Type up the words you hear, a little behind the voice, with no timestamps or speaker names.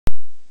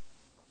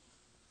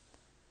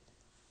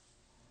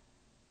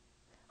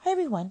Hi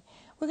everyone,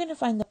 we're going to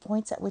find the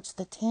points at which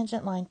the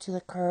tangent line to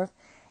the curve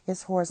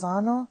is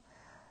horizontal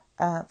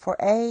for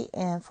A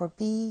and for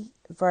B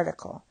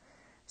vertical.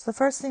 So the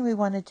first thing we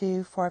want to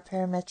do for our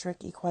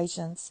parametric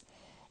equations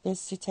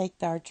is to take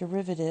our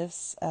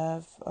derivatives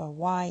of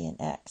y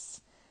and x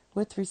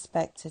with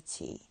respect to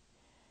t.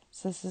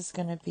 So this is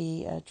going to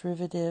be a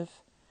derivative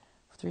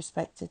with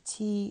respect to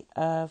t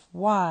of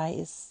y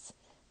is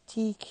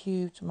t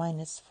cubed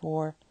minus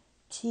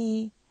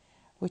 4t,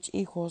 which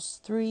equals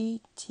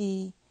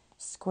 3t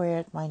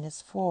squared minus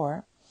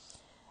 4,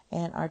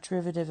 and our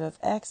derivative of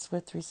x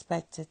with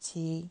respect to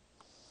t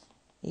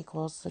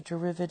equals the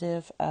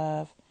derivative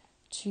of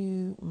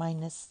 2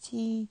 minus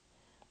t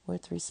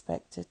with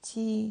respect to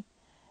t,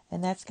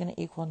 and that's going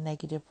to equal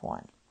negative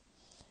 1.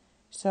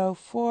 So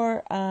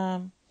for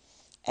A,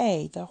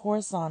 the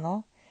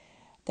horizontal,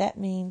 that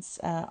means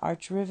our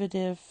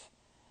derivative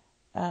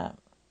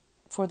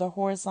for the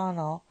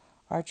horizontal,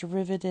 our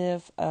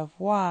derivative of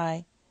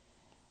y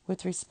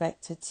with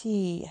respect to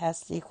t has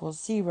to equal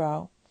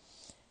 0.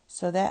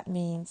 So that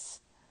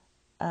means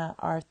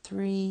our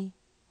 3t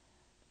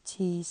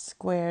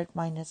squared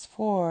minus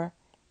 4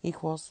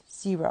 equals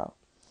 0.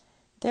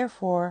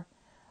 Therefore,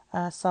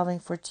 solving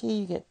for t,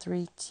 you get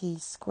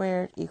 3t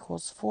squared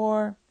equals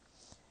 4.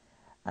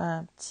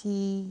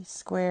 T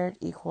squared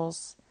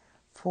equals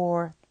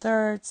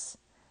 4/3.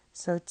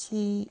 So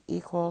t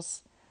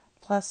equals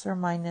plus or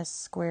minus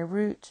square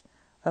root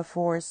of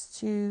 4 is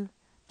 2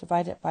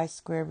 divided by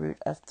square root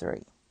of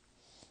 3.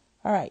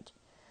 All right,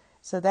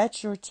 so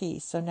that's your t.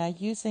 So now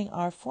using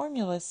our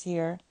formulas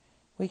here,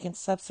 we can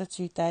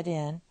substitute that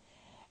in,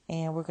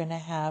 and we're going to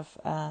have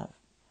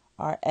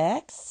our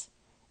x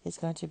is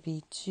going to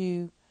be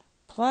 2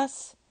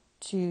 plus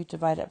 2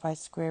 divided by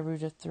square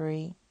root of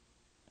 3.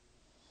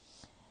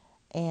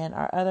 And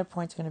our other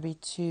point is going to be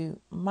 2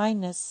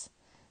 minus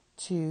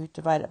 2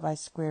 divided by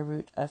square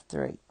root of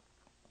 3.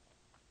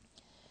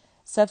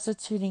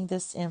 Substituting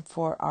this in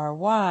for our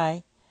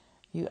y,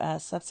 you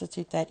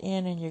substitute that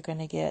in and you're going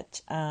to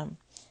get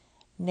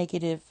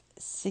negative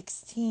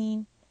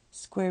 16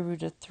 square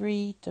root of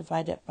 3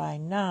 divided by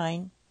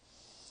 9.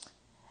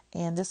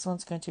 And this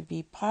one's going to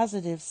be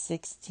positive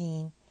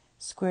 16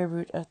 square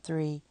root of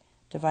 3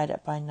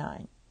 divided by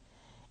 9.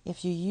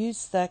 If you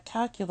use the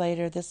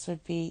calculator, this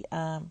would be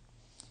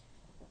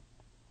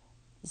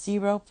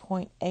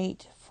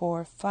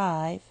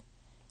 0.845,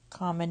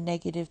 comma,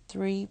 negative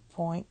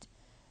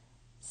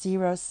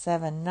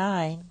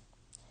 3.079.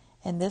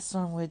 And this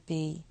one would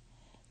be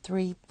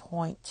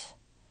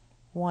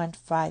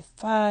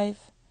 3.155,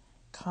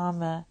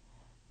 comma,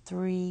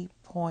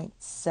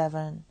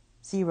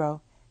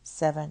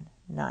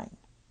 3.7079.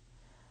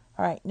 All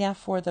right, now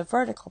for the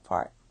vertical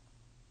part.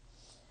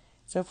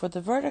 So for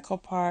the vertical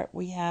part,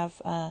 we have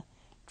a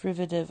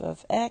derivative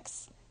of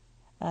x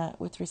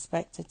with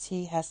respect to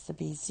t has to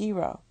be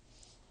 0.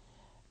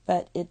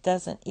 But it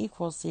doesn't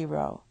equal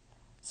 0.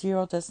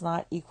 0 does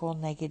not equal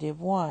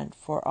negative 1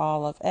 for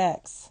all of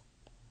x.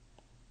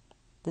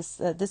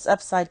 This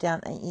upside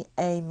down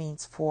a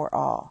means for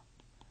all.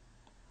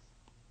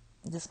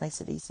 This makes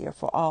it easier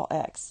for all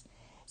x.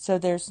 So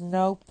there's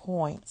no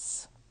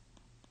points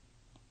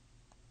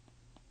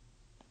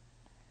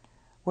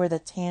where the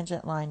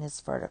tangent line is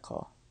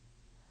vertical.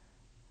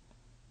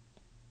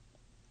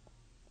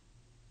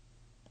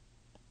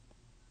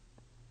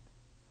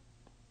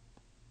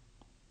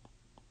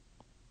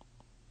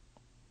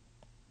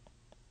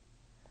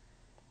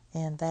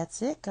 And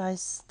that's it,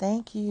 guys.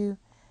 Thank you.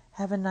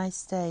 Have a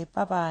nice day.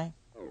 Bye-bye.